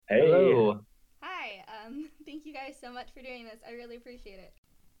Hello. Hi. Thank you guys so much for doing this. I really appreciate it.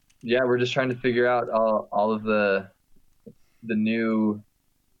 Yeah, we're just trying to figure out all of the new,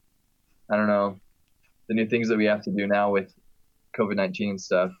 I don't know, the new things that we have to do now with COVID-19 and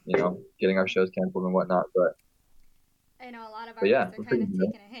stuff, getting our shows canceled and whatnot. I know a lot of But yeah, artists are we're kind pretty of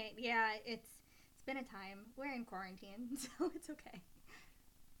good. taking a hit. Yeah, it's been a time. We're in quarantine, so it's okay.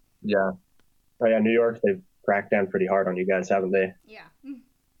 Yeah. Oh yeah, New York, they've cracked down pretty hard on you guys, haven't they? Yeah. Yeah.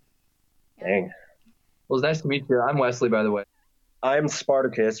 Dang. Well, it's nice to meet you. I'm Wesley, by the way. I'm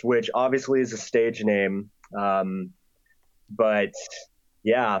Spartacus, which obviously is a stage name. But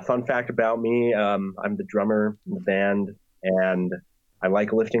yeah, fun fact about me, I'm the drummer in the band, and I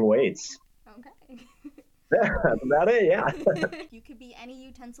like lifting weights. Okay. That's about it, yeah. You could be any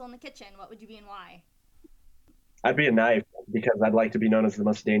utensil in the kitchen. What would you be and why? I'd be a knife because I'd like to be known as the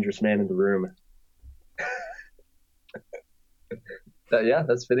most dangerous man in the room. Yeah,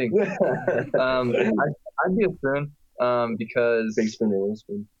 that's fitting. I'd be a spoon because Big spoon or little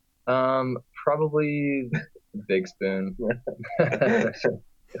spoon? probably big spoon.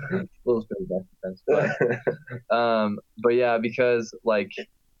 Little spoon, best defense. But yeah, because like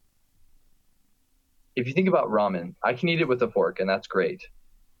if you think about ramen, I can eat it with a fork and that's great.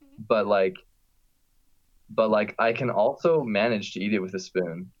 But like I can also manage to eat it with a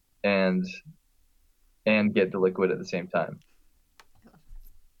spoon and get the liquid at the same time.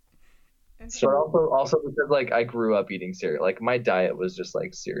 Okay. But also because like I grew up eating cereal. Like my diet was just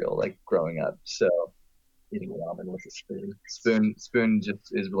like cereal, like growing up. So Eating ramen with a spoon. spoon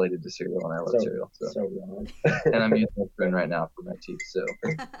just is related to cereal, and I love cereal. So wrong. And I'm using a spoon right now for my teeth. So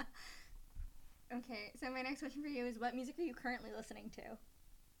Okay, so my next question for you is, what music are you currently listening to?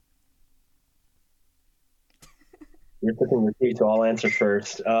 You're picking your feet, so I'll answer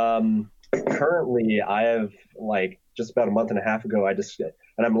first. Currently, I have like just about a month and a half ago, and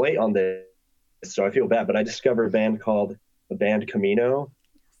I'm late on this, so I feel bad, but I discovered a band called the band Camino,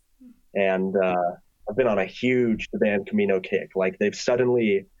 and I've been on a huge the band Camino kick. Like they've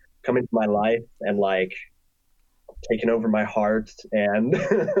suddenly come into my life and like taken over my heart and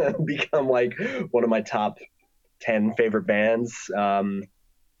become like one of my top 10 favorite bands.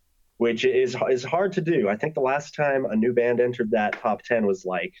 Which is hard to do. I think the last time a new band entered that top 10 was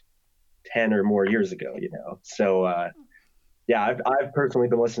like 10 or more years ago, So yeah, I've personally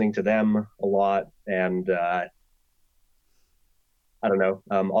been listening to them a lot, and I don't know.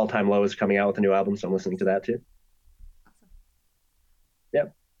 All Time Low is coming out with a new album, so I'm listening to that too. Awesome.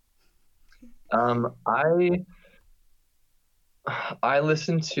 Yep. I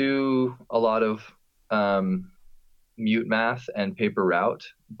listen to a lot of Mute Math and Paper Route,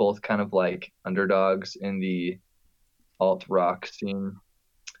 both kind of like underdogs in the alt rock scene.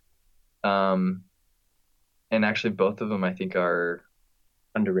 And actually both of them I think are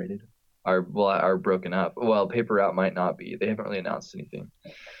Underrated. Are broken up. Well, Paper Route might not be. They haven't really announced anything.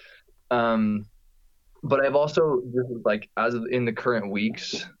 But I've also like as of in the current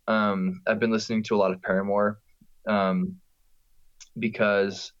weeks, I've been listening to a lot of Paramore,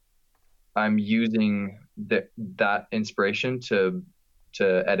 because I'm using that inspiration to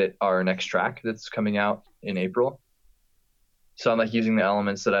edit our next track that's coming out in April. So I'm like using the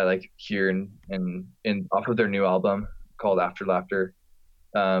elements that I like hear in off of their new album called After Laughter,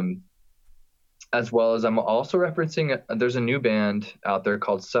 as well as I'm also referencing there's a new band out there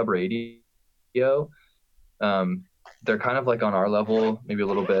called Sub Radio. They're kind of like on our level, maybe a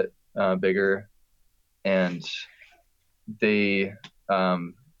little bit bigger, and they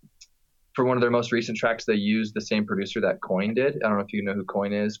for one of their most recent tracks, they used the same producer that Coin did. I don't know if you know who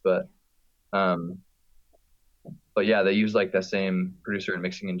Coin is, but yeah, they used like the same producer and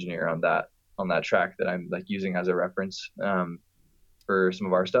mixing engineer on that track that I'm like using as a reference for some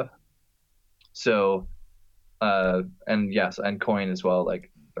of our stuff. So and yes, and Coin as well, like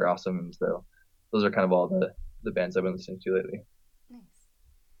they're awesome. And so those are kind of all the bands I've been listening to lately. Nice.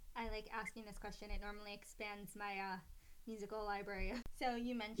 I like asking this question. It normally expands my musical library. So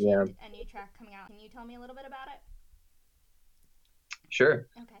you mentioned a new track coming out. Can you tell me a little bit about it? Sure.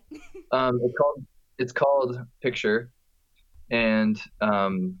 Okay. It's called Picture, and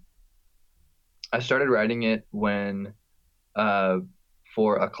I started writing it when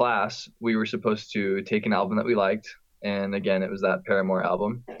for a class we were supposed to take an album that we liked, and again it was that Paramore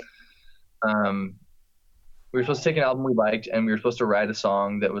album. We were supposed to take an album we liked, and we were supposed to write a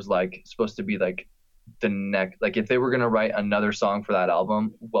song that was like supposed to be like the next, like if they were going to write another song for that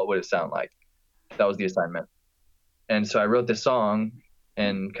album, what would it sound like? That was the assignment. And so I wrote this song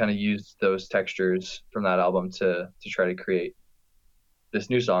and kind of used those textures from that album to try to create this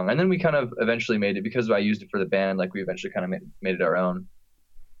new song. And then we kind of eventually made it, because I used it for the band, like we eventually kind of made it our own.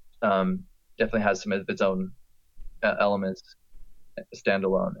 definitely has some of its own elements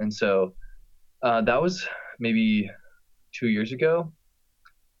standalone. And so that was maybe 2 years ago,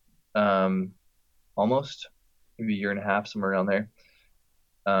 almost, maybe a year and a half, somewhere around there.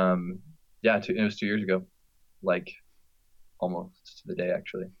 It was 2 years ago, like almost to the day,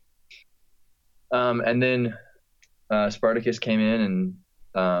 actually. And then Spartacus came in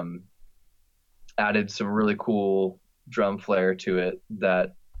and added some really cool drum flair to it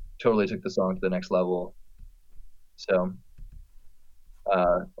that totally took the song to the next level. So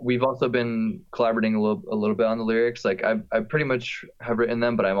we've also been collaborating a little bit on the lyrics. Like I pretty much have written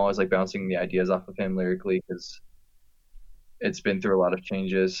them, but I'm always like bouncing the ideas off of him lyrically because it's been through a lot of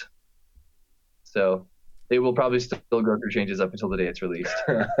changes. So it will probably still go through changes up until the day it's released.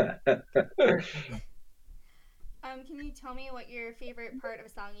 Can you tell me what your favorite part of a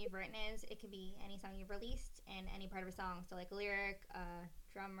song you've written is? It could be any song you've released and any part of a song. So like a lyric,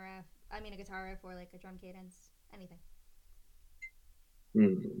 drum riff, a guitar riff, or like a drum cadence, anything.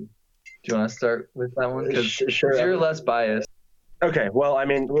 Do you want to start with that one? Because sure. You're less biased. Okay, well, I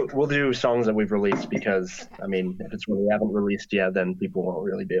mean, we'll do songs that we've released because, okay. I mean, if it's one we haven't released yet, then people won't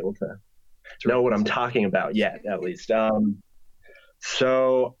really be able to know what I'm talking about yet, at least.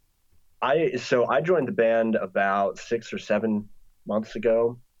 So I joined the band about 6 or 7 months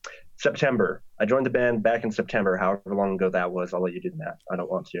ago. September. I joined the band back in September, however long ago that was. I'll let you do that. I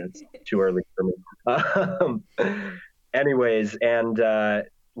don't want to. It's too early for me. Anyways, and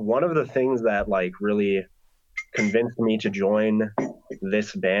one of the things that like really convinced me to join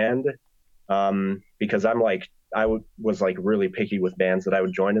this band, because I was like really picky with bands that I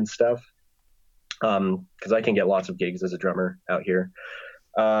would join and stuff, because I can get lots of gigs as a drummer out here.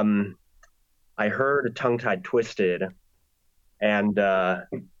 I heard Tongue Tied Twisted, and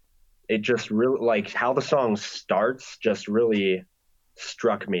it just really, like, how the song starts just really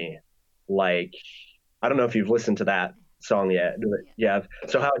struck me. Like, I don't know if you've listened to that song yet. Yeah.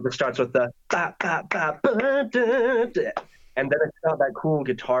 So how it just starts with the ba, ba, ba, ba, da, da. And then it's got that cool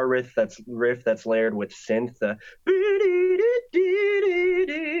guitar riff that's layered with synth. And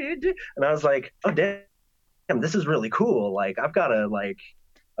I was like, oh damn, this is really cool. Like, I've got to like,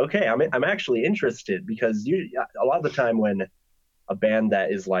 okay, I'm actually interested, because a lot of the time when a band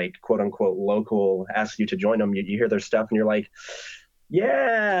that is like quote unquote local asks you to join them, you hear their stuff and you're like,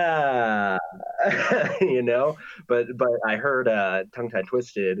 yeah, you know. But I heard Tongue Tied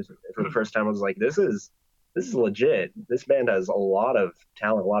Twisted for the first time. I was like, this is legit. This band has a lot of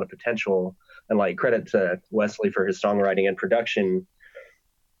talent, a lot of potential, and like credit to Wesley for his songwriting and production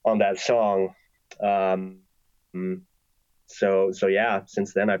on that song. So yeah,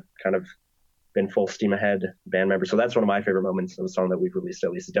 since then I've kind of been full steam ahead band member. So that's one of my favorite moments of a song that we've released,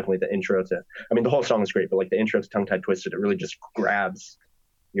 at least. Is definitely the intro to, I mean, the whole song is great, but like the intro to Tongue Tied Twisted, it really just grabs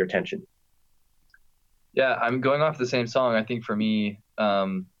your attention. Yeah, I'm going off the same song. I think for me,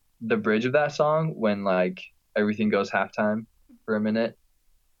 the bridge of that song, when like everything goes halftime for a minute,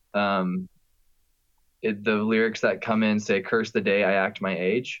 the lyrics that come in say, "Curse the day I act my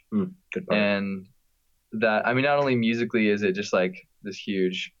age." Good part. And that, I mean, not only musically is it just like this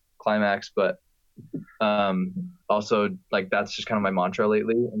huge climax, but also like that's just kind of my mantra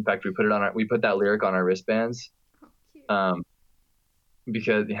lately. In fact, we put that lyric on our wristbands,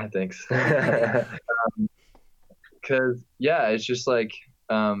 because thanks. Because it's just like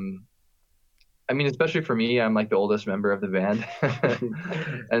I mean, especially for me, I'm like the oldest member of the band,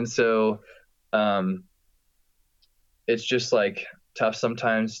 and so it's just like tough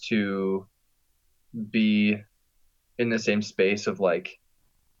sometimes to be in the same space of like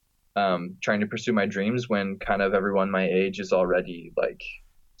trying to pursue my dreams when kind of everyone my age is already like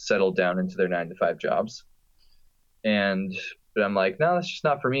settled down into their 9-to-5 jobs. But I'm like, no, that's just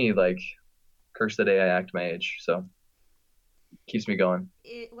not for me. Like, curse the day I act my age. So keeps me going.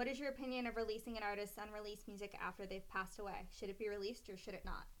 What is your opinion of releasing an artist's unreleased music after they've passed away? Should it be released or should it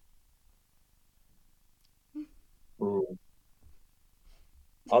not? Ooh.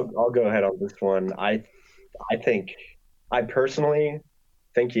 I'll go ahead on this one. I personally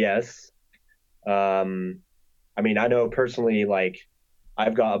think yes. I mean, I know personally, like,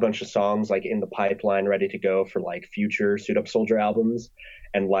 I've got a bunch of songs like in the pipeline ready to go for like future Suit Up Soldier albums,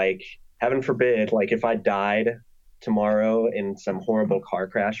 and like, heaven forbid, like if I died tomorrow in some horrible car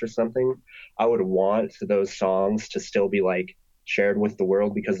crash or something, I would want those songs to still be like shared with the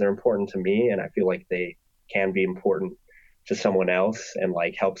world, because they're important to me, and I feel like they can be important to someone else and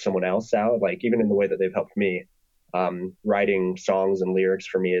like help someone else out, like even in the way that they've helped me. Writing songs and lyrics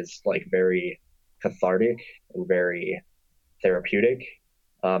for me is like very cathartic and very therapeutic,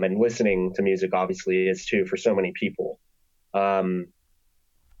 and listening to music obviously is too for so many people. And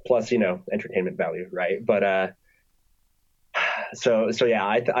plus entertainment value, right? But so yeah,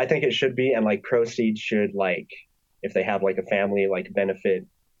 I think it should be, and like proceeds should, like, if they have like a family, like benefit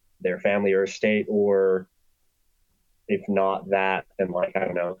their family or estate, or if not that, then like, I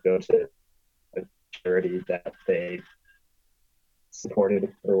don't know, go to a charity that they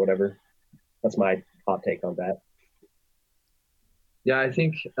supported or whatever. That's my hot take on that. Yeah, I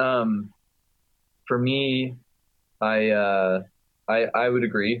think for me, I would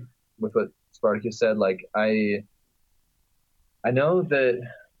agree with what Spartacus said. Like, I know that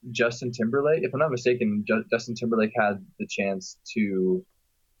Justin Timberlake, if I'm not mistaken, Justin Timberlake had the chance to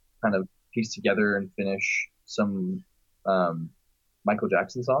kind of piece together and finish some Michael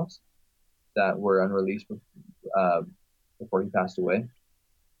Jackson songs that were unreleased before he passed away.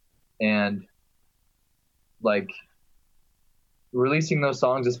 And like, releasing those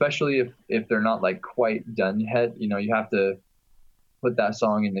songs, especially if they're not like quite done yet, you have to put that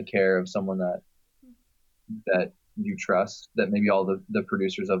song in the care of someone that you trust, that maybe all the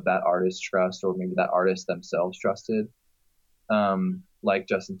producers of that artist trust, or maybe that artist themselves trusted, like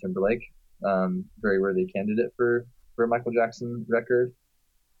Justin Timberlake, very worthy candidate for a Michael Jackson record.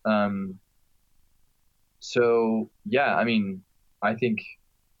 So yeah, I mean, I think,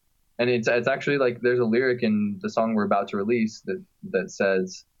 and it's actually like, there's a lyric in the song we're about to release that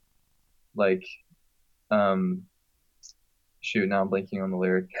says, like, shoot, now I'm blanking on the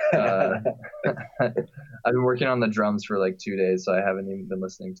lyric. I've been working on the drums for like 2 days, so I haven't even been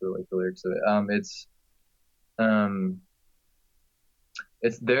listening to the lyrics of it.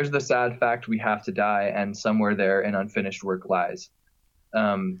 It's there's the sad fact we have to die, and somewhere there an unfinished work lies.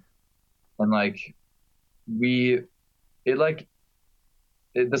 And like,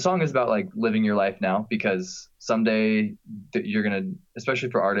 the song is about like living your life now, because someday you're gonna, especially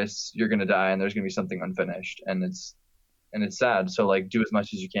for artists, you're gonna die and there's gonna be something unfinished, and it's sad. So like, do as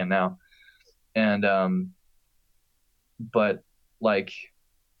much as you can now. And but like,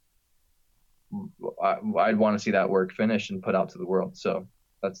 I'd want to see that work finished and put out to the world. So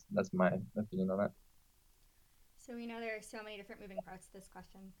that's my opinion on that. So we know there are so many different moving parts to this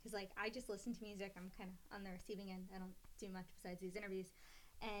question, because like, I just listen to music. I'm kind of on the receiving end. I don't do much besides these interviews.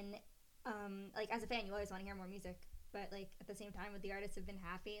 And like, as a fan, you always want to hear more music. But like, at the same time, would the artists have been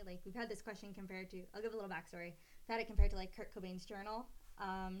happy? Like, we've had this question compared to, I'll give a little backstory. We've had it compared to like Kurt Cobain's Journal.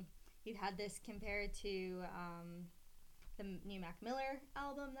 You've had this compared to the new Mac Miller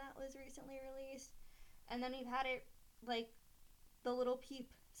album that was recently released. And then we've had it like the Little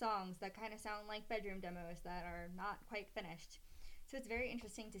Peep songs that kind of sound like bedroom demos that are not quite finished. So it's very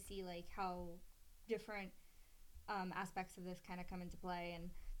interesting to see like how different aspects of this kind of come into play. And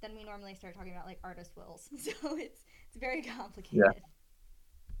then we normally start talking about like artist wills. So it's very complicated. Yeah.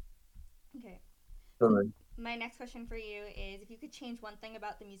 Okay. Totally. So my next question for you is, if you could change one thing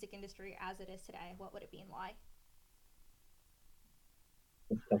about the music industry as it is today, what would it be and why?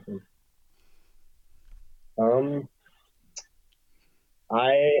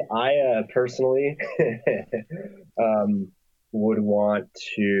 I personally would want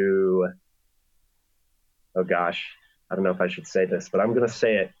to, oh gosh, I don't know if I should say this, but I'm going to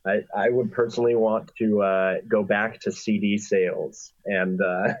say it. I would personally want to go back to CD sales and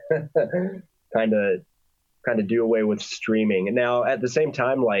kind of do away with streaming. And now at the same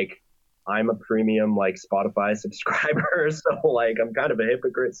time, like, I'm a premium like Spotify subscriber, so like, I'm kind of a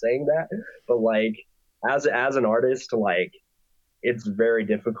hypocrite saying that, but like, as an artist, like, it's very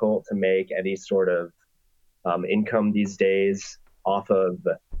difficult to make any sort of income these days off of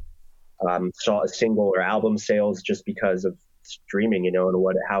single or album sales, just because of streaming, and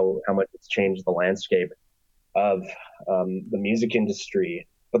how much it's changed the landscape of the music industry.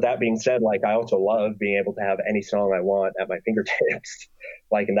 But that being said, like, I also love being able to have any song I want at my fingertips,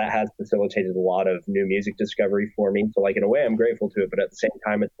 like, and that has facilitated a lot of new music discovery for me. So like, in a way, I'm grateful to it, but at the same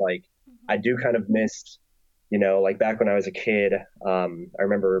time, it's like, I do kind of miss, like back when I was a kid, I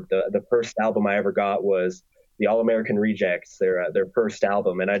remember the first album I ever got was the All American Rejects, their first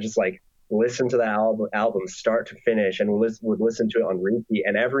album, and I just like listened to that album start to finish, and would listen to it on repeat.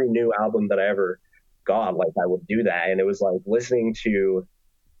 And every new album that I ever got, like, I would do that, and it was like listening to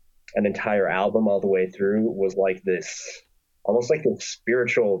an entire album all the way through was like this, almost like this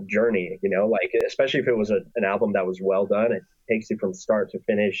spiritual journey, like, especially if it was an album that was well done. It takes you from start to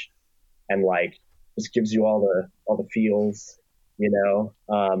finish, and like, just gives you all the feels,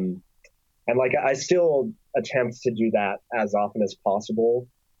 and like, I still attempt to do that as often as possible,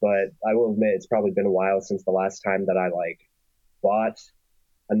 but I will admit it's probably been a while since the last time that I like bought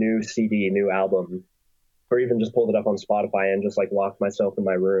a new CD, new album, or even just pulled it up on Spotify and just like locked myself in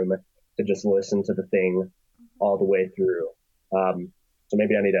my room to just listen to the thing all the way through. So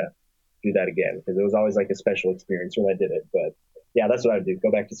maybe I need to do that again, because it was always like a special experience when I did it. But yeah, that's what I would do.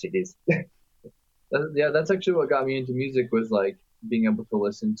 Go back to CDs. Yeah, that's actually what got me into music, was like being able to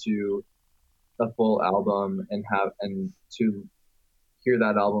listen to a full album and to hear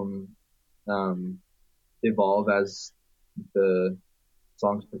that album evolve as the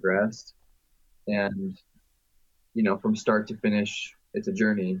songs progressed, and from start to finish, it's a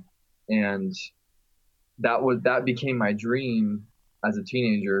journey. And that became my dream as a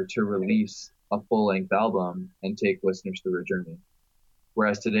teenager, to release a full length album and take listeners through a journey.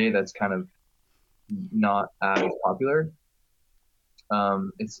 Whereas today, that's kind of not as popular.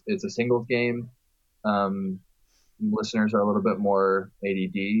 It's a singles game. Listeners are a little bit more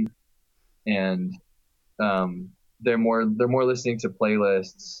ADD, and they're more listening to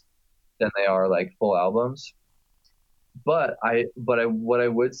playlists than they are like full albums. But what I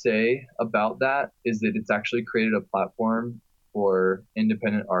would say about that is that it's actually created a platform for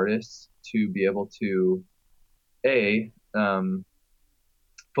independent artists to be able to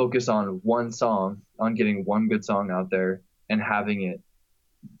focus on one song, on getting one good song out there and having it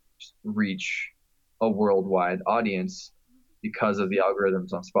reach a worldwide audience because of the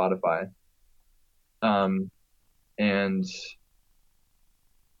algorithms on Spotify. And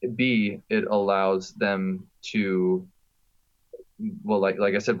B, it allows them to, well,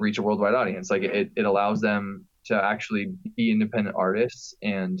 like I said, reach a worldwide audience. Like it allows them to actually be independent artists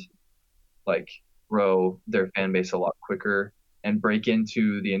and like grow their fan base a lot quicker and break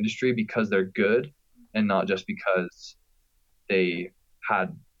into the industry because they're good, and not just because they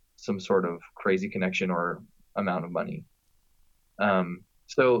had some sort of crazy connection or amount of money. Because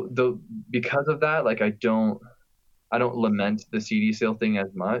of that, like I don't lament the CD sale thing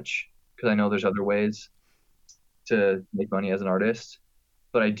as much, because I know there's other ways to make money as an artist,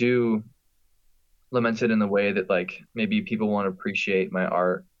 but I do lament it in the way that like maybe people won't appreciate my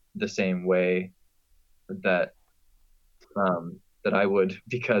art the same way that I would,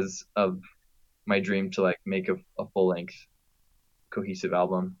 because of my dream to like make a full length cohesive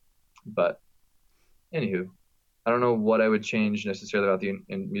album. But anywho, I don't know what I would change necessarily about the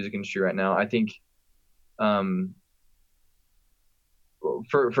music industry right now. I think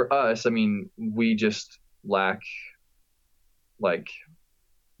for us, I mean, we just lack like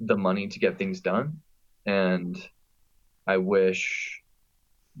the money to get things done, and I wish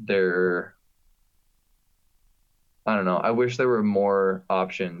there were more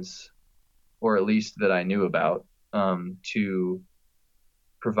options, or at least that I knew about, to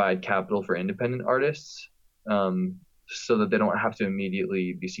provide capital for independent artists, so that they don't have to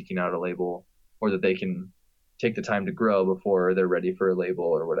immediately be seeking out a label, or that they can take the time to grow before they're ready for a label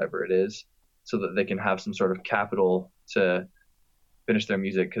or whatever it is, so that they can have some sort of capital to finish their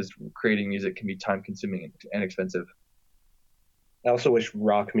music, because creating music can be time consuming and expensive. I also wish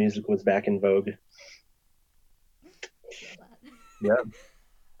rock music was back in vogue. Yeah.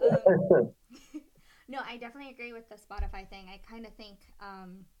 No, I definitely agree with the Spotify thing. I kind of think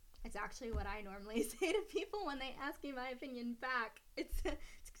it's actually what I normally say to people when they ask me my opinion back. It's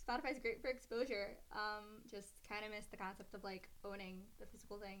Spotify's great for exposure. Just kind of miss the concept of like owning the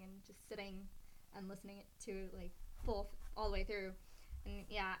physical thing and just sitting and listening to like full all the way through. And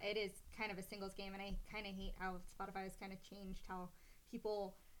yeah, it is kind of a singles game, and I kind of hate how Spotify has kind of changed how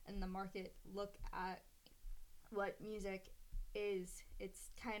people in the market look at what music is.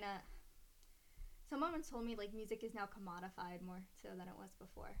 It's kind of, someone once told me like music is now commodified more so than it was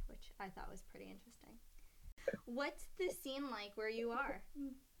before, which I thought was pretty interesting. What's the scene like where you are?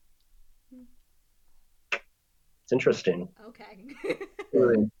 It's interesting. Okay.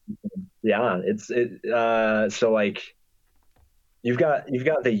 Yeah, so like you've got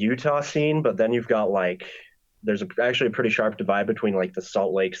the Utah scene, but then you've got like there's actually a pretty sharp divide between like the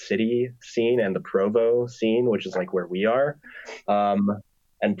Salt Lake City scene and the Provo scene, which is like where we are.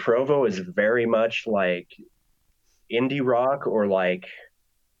 And Provo is very much like indie rock, or like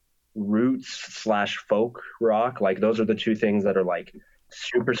roots / folk rock. Like those are the two things that are like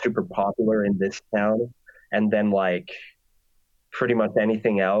super, super popular in this town. And then like pretty much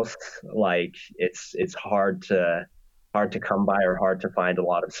anything else, like it's hard to come by, or hard to find a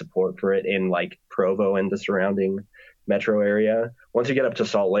lot of support for it in like Provo and the surrounding metro area. Once you get up to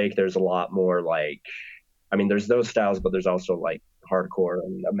Salt Lake, there's a lot more like, I mean, there's those styles, but there's also like hardcore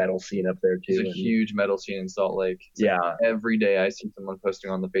and a metal scene up there too. There's a huge metal scene in Salt Lake. Yeah. Like every day I see someone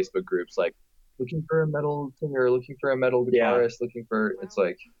posting on the Facebook groups like looking for a metal singer, looking for a metal guitarist, looking for, it's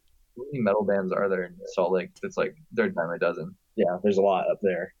like, how many metal bands are there in Salt Lake? It's like they're a dime a dozen. Yeah, there's a lot up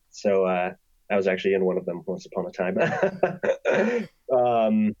there. So I was actually in one of them once upon a time.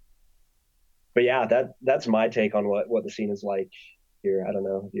 But yeah, that's my take on what the scene is like here. I don't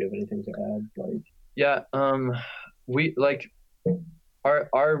know if you have anything to add. Like, Yeah, we like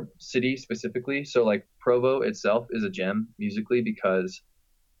our city specifically. So like Provo itself is a gem musically because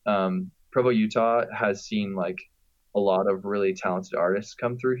Provo, Utah has seen like a lot of really talented artists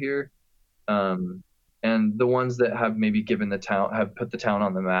come through here. Um, and the ones that have maybe have put the town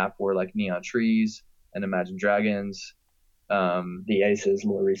on the map were like Neon Trees and Imagine Dragons. the Aces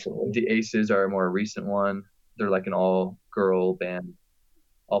more recently. The Aces are a more recent one. They're like an all-girl band,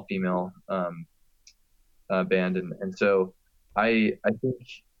 all-female band, and so I think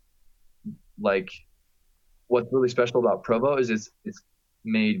like what's really special about Provo is it's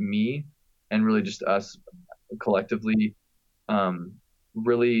made me and really just us collectively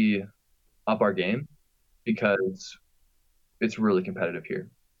really up our game because it's really competitive here.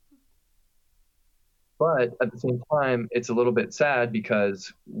 But at the same time, it's a little bit sad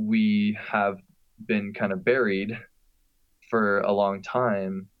because we have been kind of buried for a long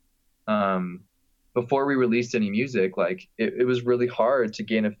time. Before we released any music, like it was really hard to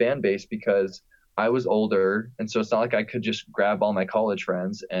gain a fan base because I was older, and so it's not like I could just grab all my college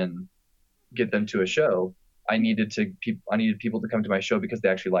friends and get them to a show. I needed people to come to my show because they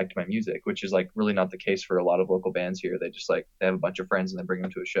actually liked my music, which is like really not the case for a lot of local bands here. They just like they have a bunch of friends and then bring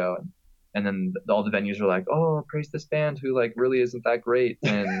them to a show, and then all the venues are like, oh, praise this band who like really isn't that great,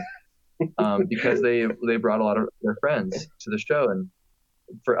 and because they brought a lot of their friends to the show. And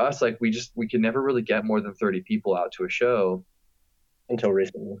for us, like we could never really get more than 30 people out to a show until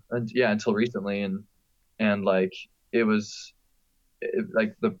recently. Until recently, and like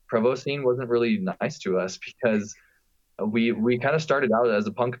like the Provo scene wasn't really nice to us because we kind of started out as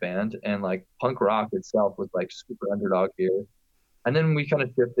a punk band, and like punk rock itself was like super underdog here, and then we kind of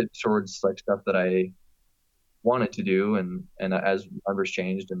shifted towards like stuff that I wanted to do, and as numbers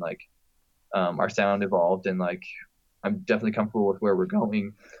changed and like our sound evolved, and like I'm definitely comfortable with where we're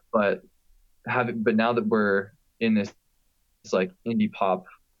going, but now that we're in this like indie pop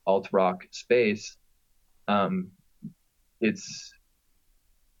alt rock space,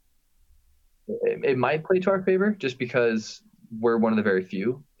 it might play to our favor just because we're one of the very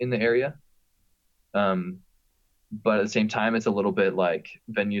few in the area. But at the same time, it's a little bit like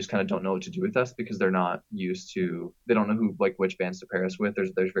venues kind of don't know what to do with us because they're not used to, they don't know which bands to pair us with.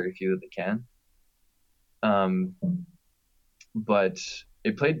 There's very few that they can. But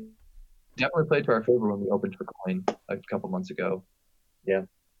it definitely played to our favor when we opened for Coin a couple months ago. Yeah.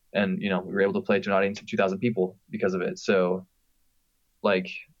 And, we were able to play to an audience of 2,000 people because of it. So like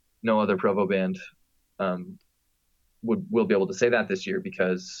no other Provo band will be able to say that this year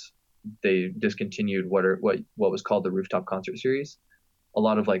because they discontinued what was called the Rooftop Concert Series. A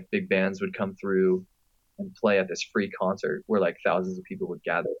lot of like big bands would come through and play at this free concert where like thousands of people would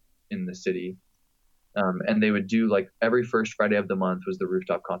gather in the city. And they would do like every first Friday of the month was the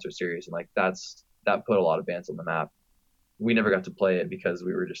Rooftop Concert Series. And like that put a lot of bands on the map. We never got to play it because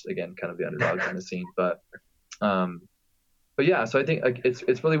we were just, again, kind of the underdogs in the scene. But yeah, so I think like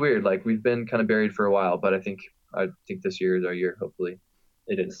it's really weird. Like we've been kind of buried for a while, but I think this year is our year. Hopefully,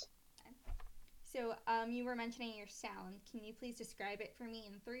 it is. So you were mentioning your sound. Can you please describe it for me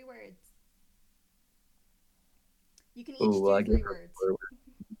in 3 words? You can each do 3 words.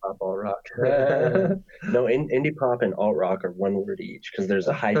 Pop, alt rock. No, indie pop and alt rock are 1 word each because there's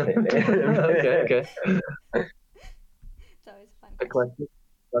a hyphen. Okay. It's always fun. Eclectic.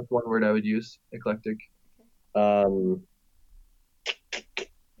 That's 1 word I would use. Eclectic. You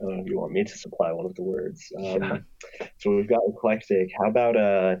want me to supply one of the words? Yeah. So we've got eclectic. How about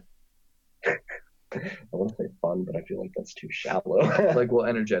I want to say fun, but I feel like that's too shallow. Like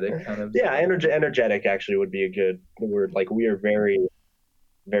energetic kind of. Yeah, energetic actually would be a good word. Like we are very,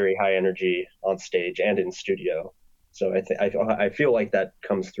 very high energy on stage and in studio. So I feel like that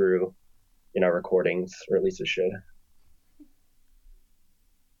comes through in our recordings, or at least it should.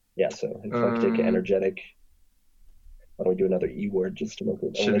 Yeah, so eclectic, energetic. Why don't we do another E word just to make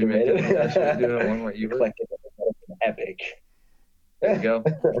it should we do it 1 more E word? Eclectic, epic. There you go.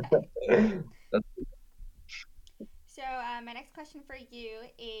 So my next question for you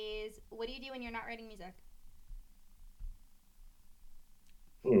is, what do you do when you're not writing music?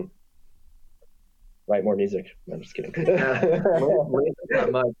 Write more music. No, I'm just kidding.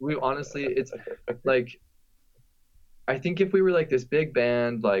 Not much. We honestly, it's like, I think if we were like this big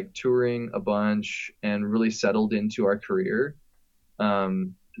band, like touring a bunch and really settled into our career,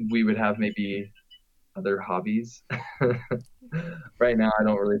 we would have maybe other hobbies. Right now, I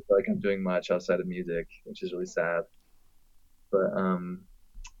don't really feel like I'm doing much outside of music, which is really sad. But I don't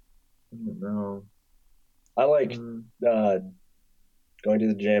know. I like going to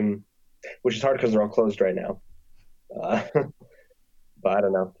the gym, which is hard because they're all closed right now. but I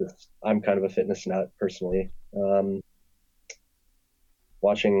don't know. Just I'm kind of a fitness nut personally.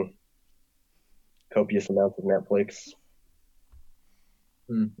 Watching copious amounts of Netflix.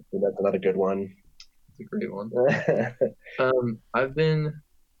 Hmm. That's another good one. It's a great one.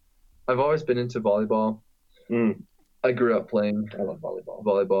 I've always been into volleyball. I grew up playing. I love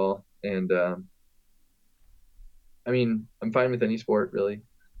volleyball. And I mean, I'm fine with any sport really,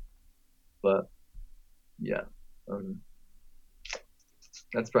 but yeah,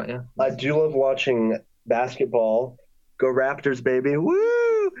 that's probably yeah. I do love watching basketball. Go Raptors, baby!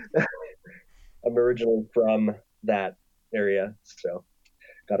 Woo! I'm originally from that area, so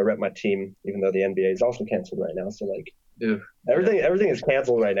got to rep my team. Even though the NBA is also canceled right now, so like everything is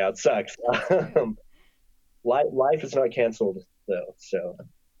canceled right now. It sucks. Life is not canceled though, so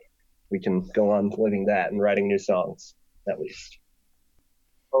we can go on living that and writing new songs at least.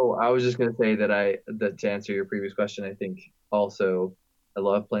 Oh, I was just gonna say that to answer your previous question, I think also I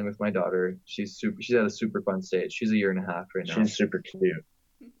love playing with my daughter. She's at a super fun stage. She's a year and a half right now. She's super cute.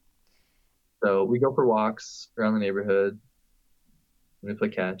 So we go for walks around the neighborhood. We play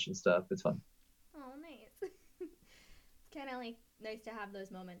catch and stuff. It's fun. Oh, nice. It's kind of like nice to have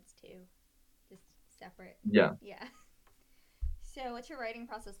those moments too, just separate. Yeah. Yeah. So, what's your writing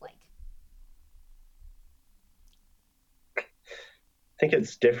process like? I think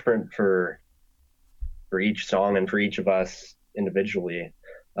it's different for each song and for each of us individually.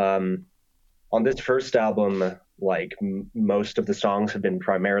 On this first album, like most of the songs have been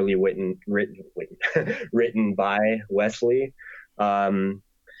primarily written by Wesley. And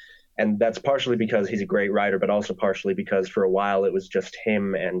that's partially because he's a great writer, but also partially because for a while it was just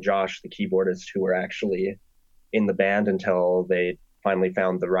him and Josh, the keyboardist, who were actually in the band until they finally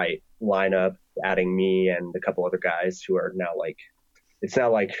found the right lineup, adding me and a couple other guys who are now it's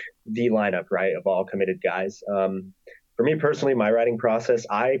now like the lineup, right, of all committed guys. For me personally, my writing process,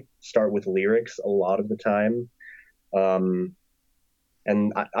 I start with lyrics a lot of the time. And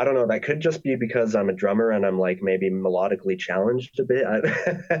I don't know, that could just be because I'm a drummer and I'm like maybe melodically challenged a bit. I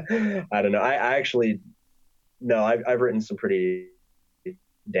don't know. I've written some pretty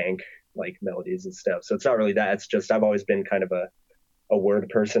dank like melodies and stuff. So it's not really that. It's just I've always been kind of a word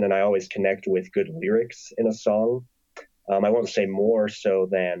person, and I always connect with good lyrics in a song. I won't say more so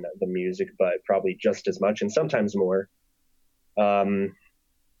than the music, but probably just as much and sometimes more. And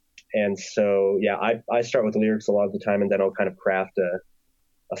so, yeah, I start with lyrics a lot of the time, and then I'll kind of craft a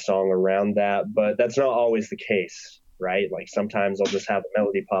song around that. But that's not always the case, right? Like sometimes I'll just have a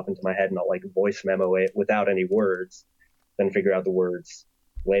melody pop into my head and I'll like voice memo it without any words, then figure out the words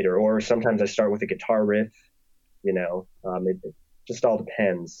later. Or sometimes I start with a guitar riff, it just all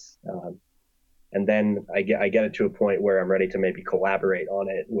depends. And then I get it to a point where I'm ready to maybe collaborate on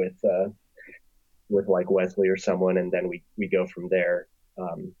it with like Wesley or someone, and then we go from there.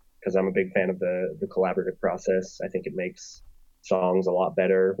 Because I'm a big fan of the collaborative process. I think it makes songs a lot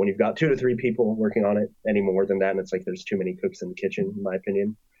better when you've got 2 to 3 people working on it. Any more than that, and it's like there's too many cooks in the kitchen, in my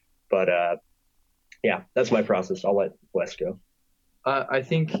opinion. But yeah, that's my process. I'll let Wes go. I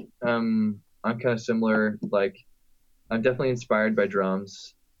think I'm kind of similar. Like I'm definitely inspired by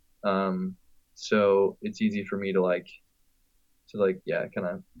drums. So it's easy for me to kind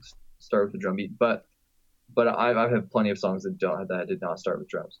of start with the drum beat. But I've had plenty of songs that did not start with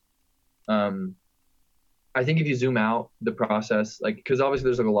drums. I think if you zoom out the process, like, because obviously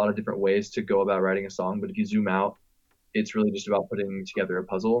there's like a lot of different ways to go about writing a song, but if you zoom out, it's really just about putting together a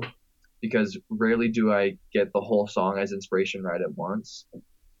puzzle, because rarely do I get the whole song as inspiration right at once.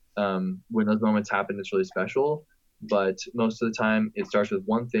 When those moments happen, it's really special, but most of the time it starts with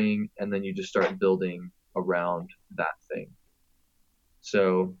one thing and then you just start building around that thing.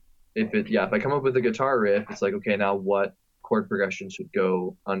 So if I come up with a guitar riff, it's like, okay, now what chord progression should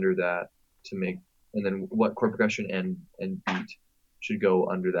go under that and then what chord progression and beat should go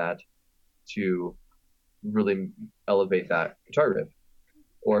under that to really elevate that guitar riff.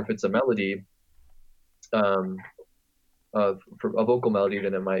 Or if it's a melody, for a vocal melody,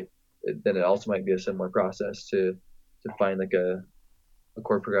 then it also might be a similar process to find like a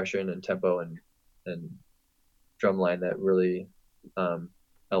chord progression and tempo and drum line that really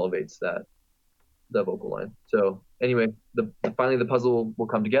elevates the vocal line. So anyway, finally the puzzle will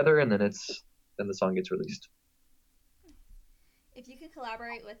come together, and then the song gets released. If you could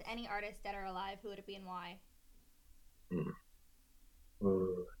collaborate with any artist dead or alive, who would it be and why?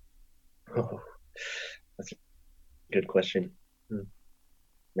 Oh, that's a good question.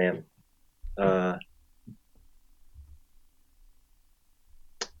 Man.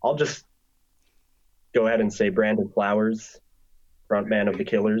 I'll just go ahead and say Brandon Flowers, frontman of The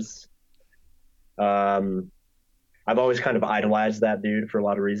Killers. I I've always kind of idolized that dude for a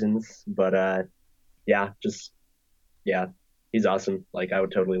lot of reasons, but yeah, just yeah, he's awesome. Like I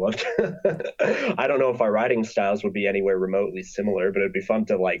would totally love to. I don't know if our writing styles would be anywhere remotely similar, but it'd be fun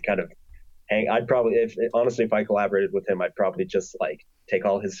to like kind of hang. I'd probably, if honestly, if I collaborated with him, I'd probably just like take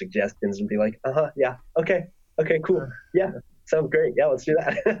all his suggestions and be like, yeah, okay, cool, yeah, sounds great, yeah, let's do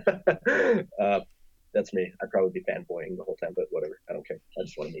that. That's me. I'd probably be fanboying the whole time, but whatever. I don't care. I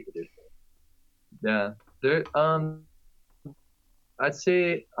just want to meet the dude. Yeah. There. I'd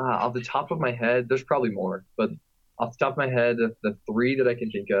say off the top of my head, there's probably more, but off the top of my head, the three that I can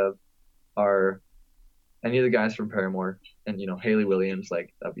think of are any of the guys from Paramore, and Hayley Williams.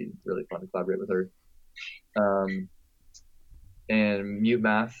 Like that'd be really fun to collaborate with her. And Mute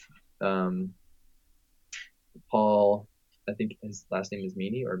Math, Paul. I think his last name is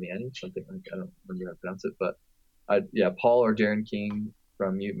Meany or Manny, something like I don't remember how to pronounce it, but Paul or Darren King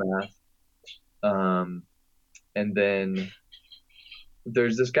from Mute Math. And then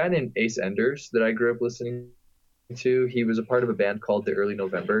there's this guy named Ace Enders that I grew up listening to. He was a part of a band called The Early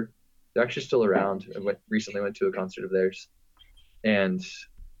November. They're actually still around. I recently went to a concert of theirs, and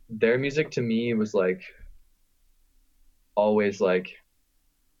their music to me was like always like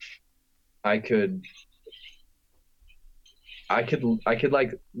I could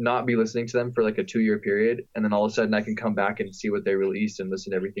like not be listening to them for like a 2-year period, and then all of a sudden I can come back and see what they released and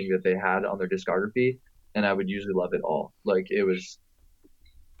listen to everything that they had on their discography, and I would usually love it all. Like it was,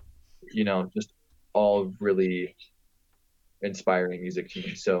 just all really inspiring music to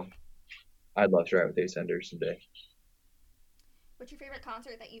me. So I'd love to write with Ace Enders someday. What's your favorite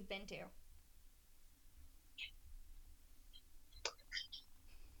concert that you've been to?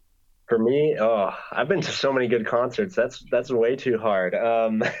 For me, I've been to so many good concerts. That's way too hard.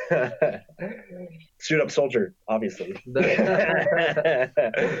 Suit Up Soldier, obviously. No,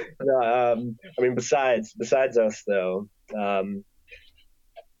 I mean, besides us though,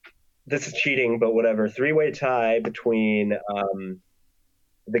 this is cheating, but whatever. 3-way tie between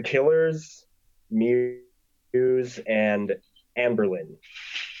The Killers, Muse, and Anberlin.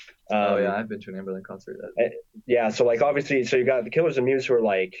 I've been to an Anberlin concert. Yeah, so like obviously, so you got the Killers and Muse, who are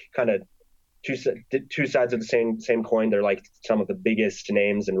like kind of two sides of the same coin. They're like some of the biggest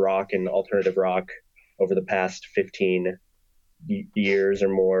names in rock and alternative rock over the past 15 years or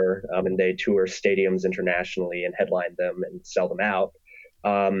more, and they tour stadiums internationally and headline them and sell them out.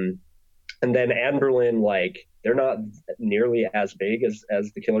 And then Anberlin, like they're not nearly as big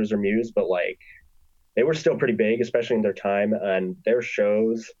as the Killers or Muse, but like they were still pretty big, especially in their time, and their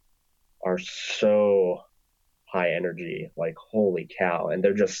shows are so high energy, like holy cow, and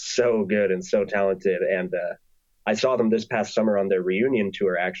they're just so good and so talented. And I saw them this past summer on their reunion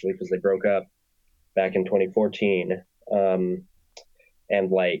tour, actually, because they broke up back in 2014,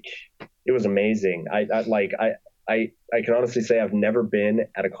 and like it was amazing. I can honestly say I've never been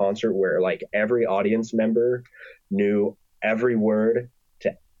at a concert where like every audience member knew every word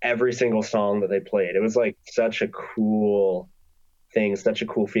to every single song that they played. It was like such a cool thing, such a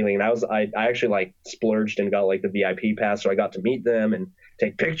cool feeling. And I actually like splurged and got like the VIP pass, so I got to meet them and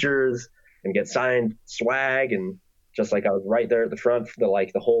take pictures and get signed swag, and just like I was right there at the front for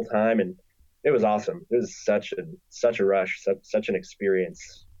the whole time, and it was awesome. It was such a rush, such an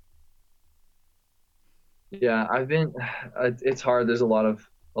experience. Yeah, I've been. It's hard. There's a lot of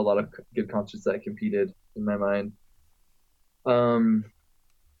good concerts that I competed in my mind.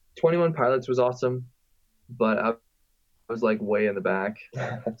 21 Pilots was awesome, but I was like way in the back,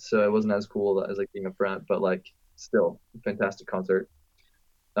 so it wasn't as cool as like being up front. But like still, fantastic concert.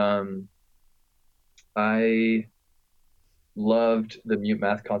 I loved the Mute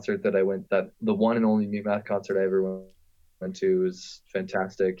Math concert that I went. That the one and only Mute Math concert I ever went to was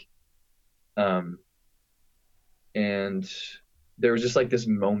fantastic. And there was just like this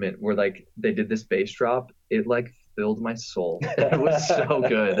moment where like they did this bass drop. It like filled my soul. It was so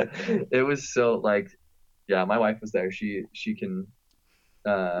good. It was so like, yeah, my wife was there. She can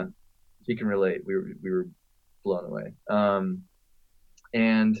relate. We were blown away.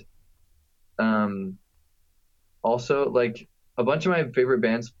 And also like a bunch of my favorite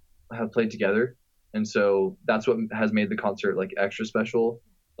bands have played together, and so that's what has made the concert like extra special.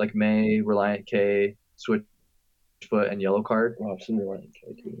 Like May, Relient K, Switchfoot, and Yellowcard. Wow, I've seen Relient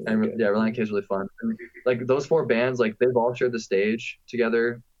K too. And yeah, Relient K is really fun. And, like those 4 bands, like they've all shared the stage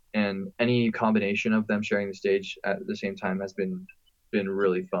together, and any combination of them sharing the stage at the same time has been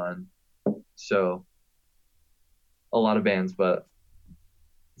really fun. So a lot of bands, but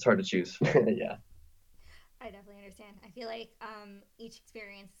it's hard to choose. Yeah. I definitely understand. I feel like each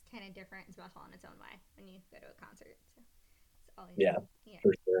experience is kind of different and special in its own way when you go to a concert. So it's always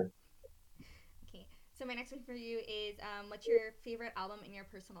for sure. Okay. So my next one for you is, what's your favorite album in your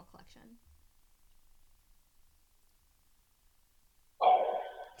personal collection?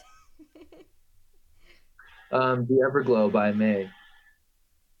 The Everglow by May.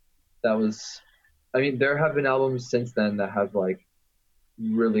 That was, I mean, there have been albums since then that have like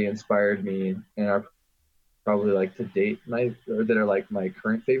really inspired me and are probably like to date or that are like my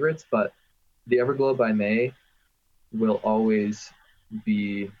current favorites. But the Everglow by May will always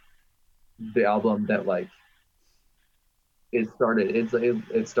be the album that like it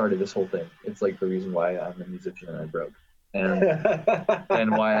started this whole thing. It's like the reason why I'm a musician and I broke,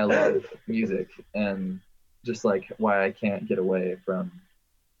 and why I love music, and just like why I can't get away from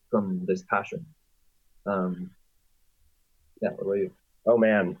this passion. Yeah, what about you? Oh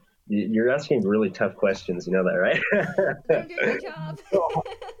man, you're asking really tough questions. You know that, right? I'm doing a good job.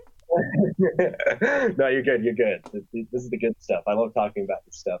 No, you're good. You're good. This is the good stuff. I love talking about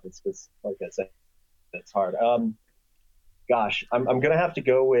this stuff. It's just like I said, it's hard. Gosh, I'm gonna have to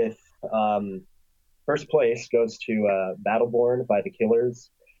go with first place goes to Battleborn by The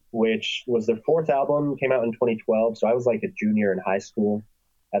Killers, which was their fourth album. Came out in 2012, so I was like a junior in high school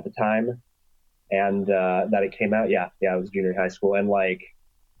at the time, and that it came out. Yeah, I was junior in high school, and like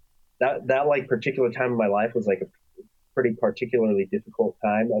that like particular time of my life was like a pretty particularly difficult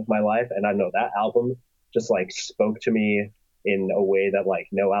time of my life, and I know that album just like spoke to me in a way that like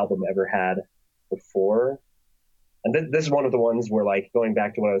no album ever had before. And this is one of the ones where like going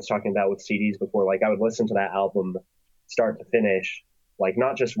back to what I was talking about with CDs before, like I would listen to that album start to finish, like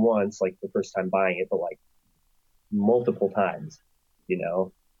not just once, like the first time buying it, but like multiple times, you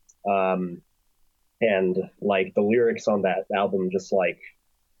know. And like the lyrics on that album just like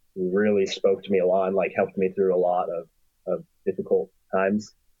really spoke to me a lot and like helped me through a lot of difficult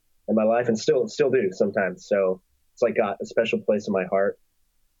times in my life, and still do sometimes. So it's like got a special place in my heart,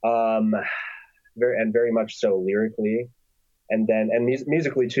 very much so lyrically, and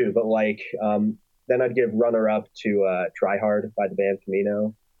musically too. But like then I'd give runner up to Try Hard by the band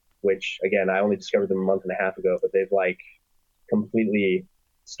Camino, which again I only discovered them a month and a half ago, but they've like completely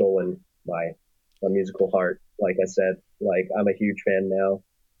stolen my musical heart. Like I said, like I'm a huge fan now.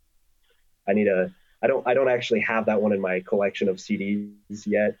 I don't actually have that one in my collection of CDs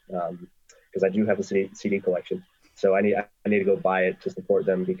yet, because I do have a CD collection. So I need to go buy it to support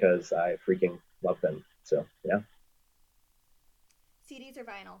them because I freaking love them. So yeah. CDs or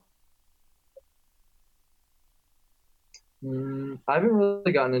vinyl? I haven't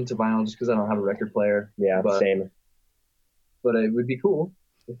really gotten into vinyl just because I don't have a record player. Yeah, same. But it would be cool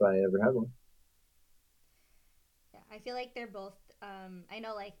if I ever had one. Yeah, I feel like they're both. I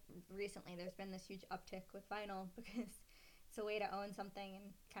know, like recently, there's been this huge uptick with vinyl because it's a way to own something and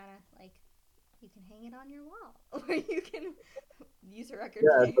kind of like you can hang it on your wall or you can use a record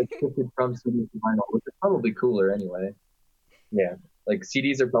player. Yeah, it's like shifted from CDs to vinyl, which is probably cooler anyway. Yeah, like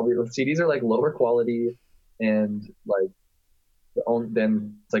CDs are like lower quality and like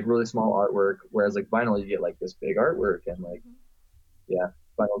then it's like really small artwork, whereas like vinyl you get like this big artwork and like yeah,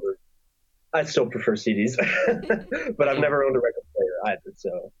 vinyl. I still prefer CDs, but I've never owned a record player either.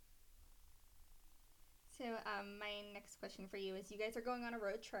 So my next question for you is: you guys are going on a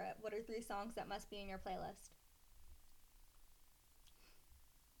road trip. What are 3 songs that must be in your playlist?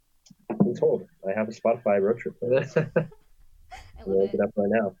 I'm told I have a Spotify road trip playlist. I'll look it up right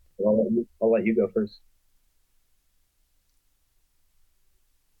now. I'll let you go first.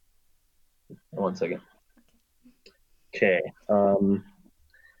 1 second. Okay.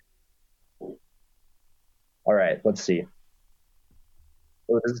 All right, let's see.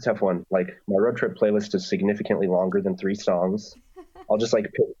 Oh, this is a tough one. Like my road trip playlist is significantly longer than 3 songs. I'll just like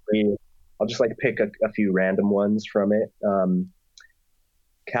pick 3. I'll just like pick a few random ones from it.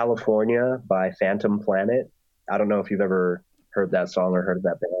 California by Phantom Planet. I don't know if you've ever heard that song or heard of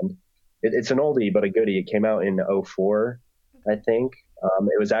that band. It's an oldie but a goodie. It came out in 2004, I think.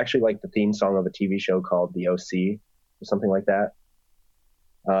 It was actually like the theme song of a TV show called The OC or something like that.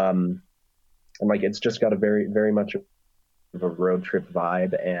 And like it's just got a very, very much of a road trip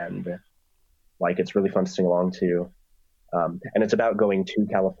vibe, and like it's really fun to sing along to. And it's about going to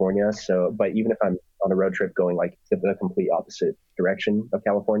California. So, but even if I'm on a road trip going like the complete opposite direction of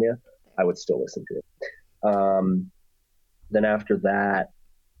California, I would still listen to it. Then after that,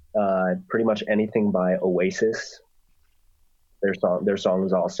 pretty much anything by Oasis. Their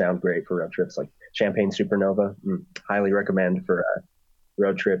songs all sound great for road trips, like Champagne Supernova. Highly recommend for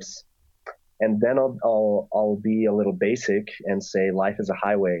road trips. And then I'll be a little basic and say Life is a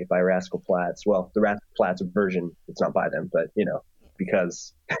Highway by Rascal Flatts. Well, the Rascal Flatts version, it's not by them, but you know,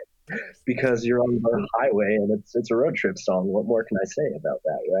 because you're on the highway and it's a road trip song. What more can I say about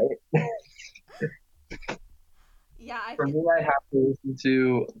that, right? Yeah, I For feel, me, I have to listen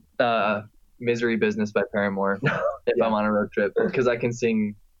to "Misery Business" by Paramore if Yeah. I'm on a road trip because I can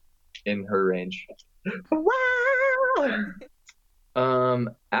sing in her range.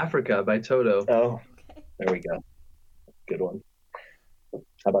 "Africa" by Toto. Oh, okay. there we go. Good one.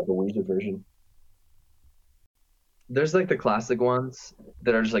 How about the Weezer version? There's like the classic ones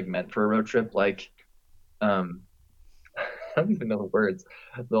that are just like meant for a road trip, like I don't even know the words.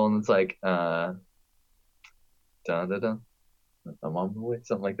 The one that's like da da da, I'm on my way,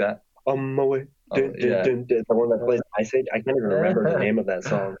 something like that. On my way. Oh, yeah. The one that plays Ice Age. I can't even remember the name of that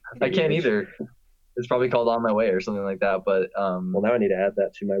song. I can't either. It's probably called "On My Way" or something like that. But Well, now I need to add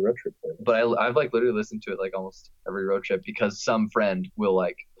that to my road trip playlist. but I've like literally listened to it like almost every road trip because some friend will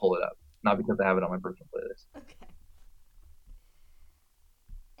like pull it up, not because I have it on my personal playlist. Okay.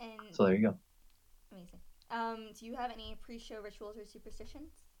 And So there you go. amazing. Do you have any pre-show rituals or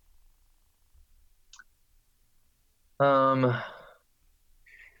superstitions?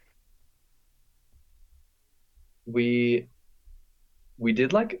 We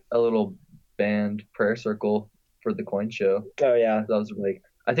did like a little band prayer circle for the coin show. Oh yeah, That was like,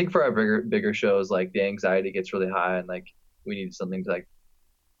 I think for our bigger shows, like the anxiety gets really high and like we need something to like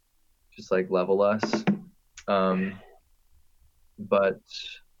just like level us. But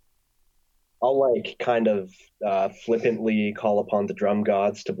I'll like kind of flippantly call upon the drum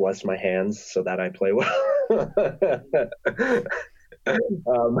gods to bless my hands so that I play well.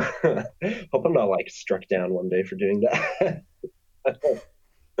 Hope I'm not like struck down one day for doing that.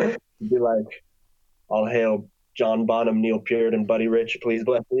 Be like, all hail John Bonham, Neil Peart, and Buddy Rich, please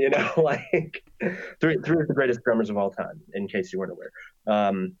bless me. You know, like three of the greatest drummers of all time, in case you weren't aware.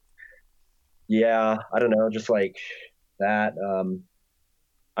 Yeah, I don't know, just like that.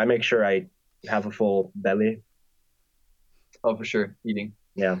 I make sure I have a full belly. oh, for sure, eating.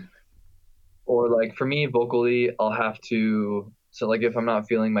 Yeah. Or like for me, vocally, I'll have to. So like if I'm not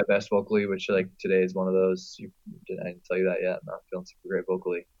feeling my best vocally, which like today is one of those. I didn't tell you that yet. I'm not feeling super great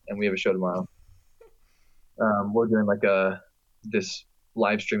vocally, and we have a show tomorrow. We're doing like this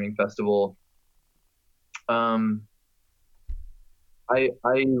live streaming festival. I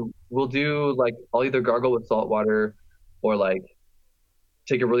will do like I'll either gargle with salt water, or like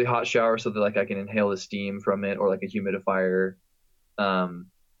take a really hot shower so that like I can inhale the steam from it, or like a humidifier,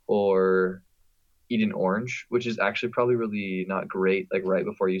 or eat an orange, which is actually probably really not great like right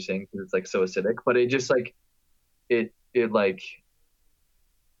before you sing because it's like so acidic. But it just like it like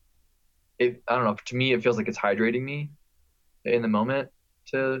it I don't know. To me, it feels like it's hydrating me in the moment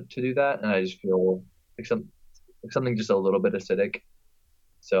to do that, and I just feel like something just a little bit acidic.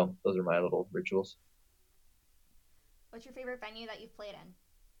 So those are my little rituals. What's your favorite venue that you've played in?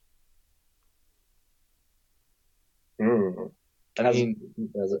 I mean,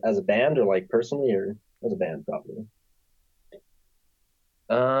 as a band or like personally, or as a band probably.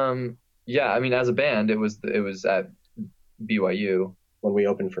 Yeah, I mean as a band it was at BYU when we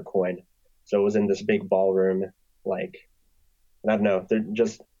opened for Coin. So it was in this big ballroom, like, and I don't know, they're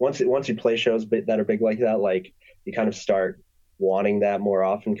just once you play shows that are big like that, like you kind of start wanting that more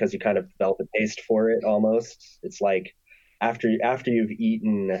often because you kind of develop a taste for it almost. It's like after you've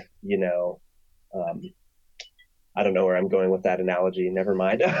eaten, you know, I don't know where I'm going with that analogy. Never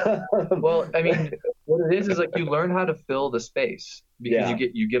mind. Well, I mean, what it is like you learn how to fill the space because Yeah.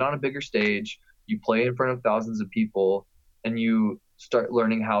 you get on a bigger stage, you play in front of thousands of people, and you start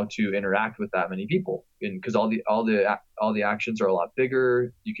learning how to interact with that many people. And because all the actions are a lot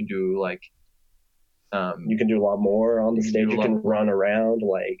bigger, you can do like you can do a lot more on the stage. You can run around,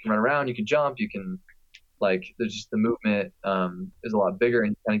 you can jump, you can like there's just the movement is a lot bigger,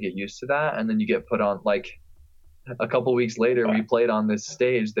 and you kind of get used to that, and then you get put on like a couple weeks later we played on this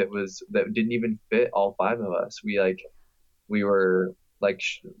stage that didn't even fit all five of us. We were like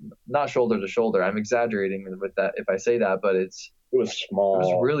not shoulder to shoulder. I'm exaggerating with that if I say that, but it was small. It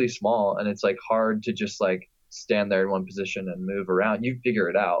was really small, and it's like hard to just like stand there in one position and move around. You figure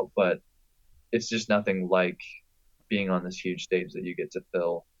it out, but it's just nothing like being on this huge stage that you get to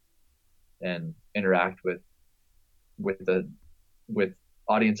fill and interact with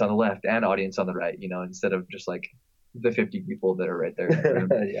audience on the left and audience on the right, you know, instead of just like the 50 people that are right there in the room.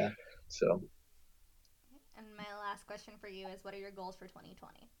 Yeah. So. And my last question for you is, what are your goals for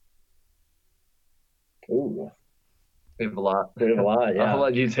 2020? Ooh. We have a lot. Yeah. I'll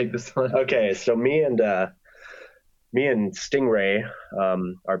let you take this one. Okay, so me and Stingray,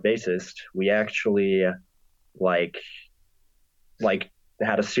 our bassist, we actually like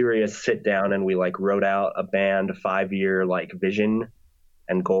had a serious sit down, and we like wrote out a band 5-year like vision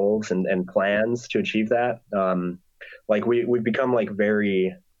and goals and plans to achieve that. Like we've become like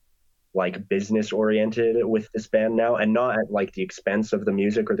very like business oriented with this band now, and not at like the expense of the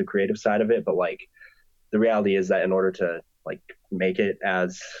music or the creative side of it, but like the reality is that in order to like make it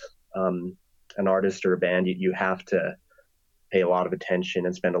as an artist or a band, you have to pay a lot of attention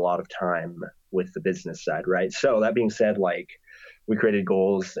and spend a lot of time with the business side, right? So that being said, like we created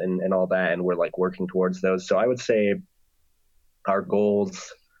goals and all that, and we're like working towards those. So I would say our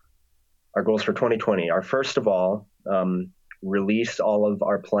goals for 2020 are, first of all, release all of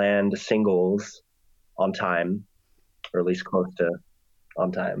our planned singles on time, or at least close to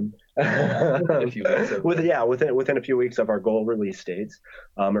on time. Within a few weeks of our goal release dates.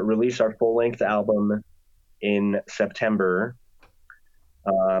 Release our full length album in September.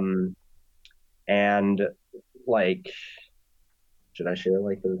 And like, should I share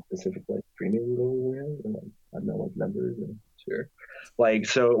like the specific like streaming goals we have? I don't know, like numbers. Sure. Like,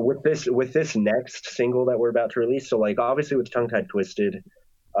 so with this next single that we're about to release, so like obviously with Tongue Tied Twisted,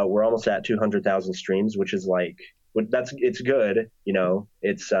 we're almost at 200,000 streams, which is like, it's good, you know.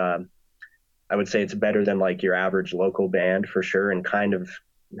 It's I would say it's better than like your average local band for sure, and kind of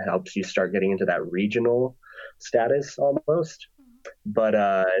helps you start getting into that regional status almost. But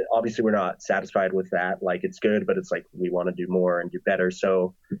obviously we're not satisfied with that. Like, it's good, but it's like we want to do more and do better.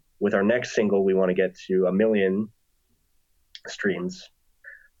 So with our next single, we want to get to 1 million streams.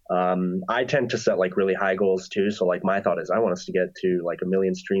 I tend to set like really high goals too. So like my thought is I want us to get to like 1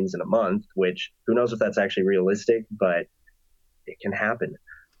 million streams in a month, which who knows if that's actually realistic, but it can happen,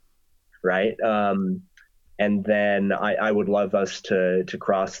 right? And then I would love us to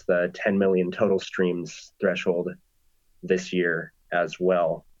cross the 10 million total streams threshold this year as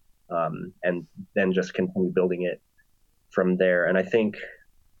well, and then just continue building it from there. And I think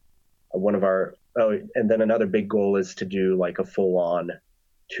and then another big goal is to do like a full-on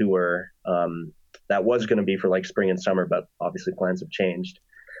tour. That was going to be for like spring and summer, but obviously plans have changed,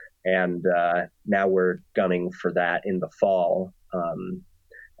 and now we're gunning for that in the fall.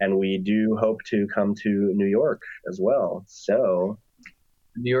 And we do hope to come to New York as well. So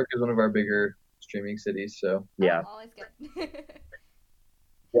New York is one of our bigger streaming cities, so yeah. Always good.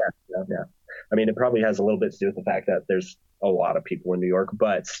 Yeah. I mean, it probably has a little bit to do with the fact that there's a lot of people in New York,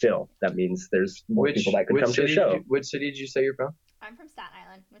 but still, that means there's more people that could come to the show. Which city did you say you're from? I'm from Staten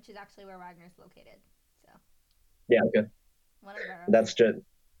Island, which is actually where Wagner's located. So yeah, okay. One of the boroughs. That's just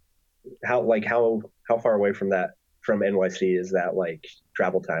how far away from NYC is that, like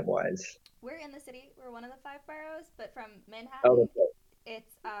travel time wise? We're in the city. We're one of the 5 boroughs, but from Manhattan,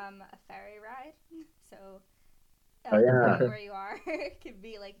 it's a ferry ride. So depending where you are, it could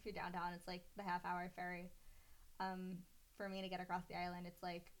be like if you're downtown, it's like the half-hour ferry. For me to get across the island, it's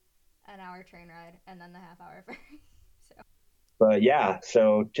like an hour train ride and then the half-hour ferry. But yeah,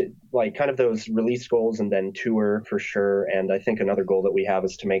 so like kind of those release goals and then tour for sure. And I think another goal that we have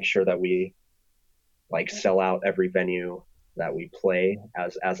is to make sure that we like sell out every venue that we play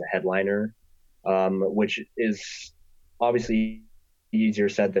as a headliner, which is obviously easier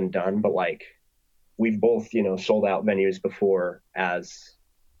said than done. But like we've both, sold out venues before as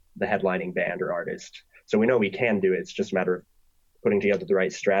the headlining band or artist. So we know we can do it. It's just a matter of putting together the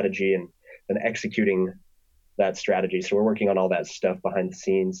right strategy and executing that strategy. So we're working on all that stuff behind the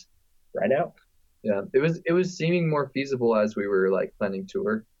scenes right now. Yeah, it was seeming more feasible as we were like planning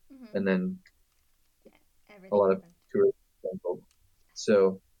tour, and then a lot of tours canceled.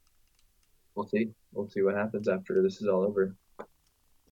 So we'll see what happens after this is all over.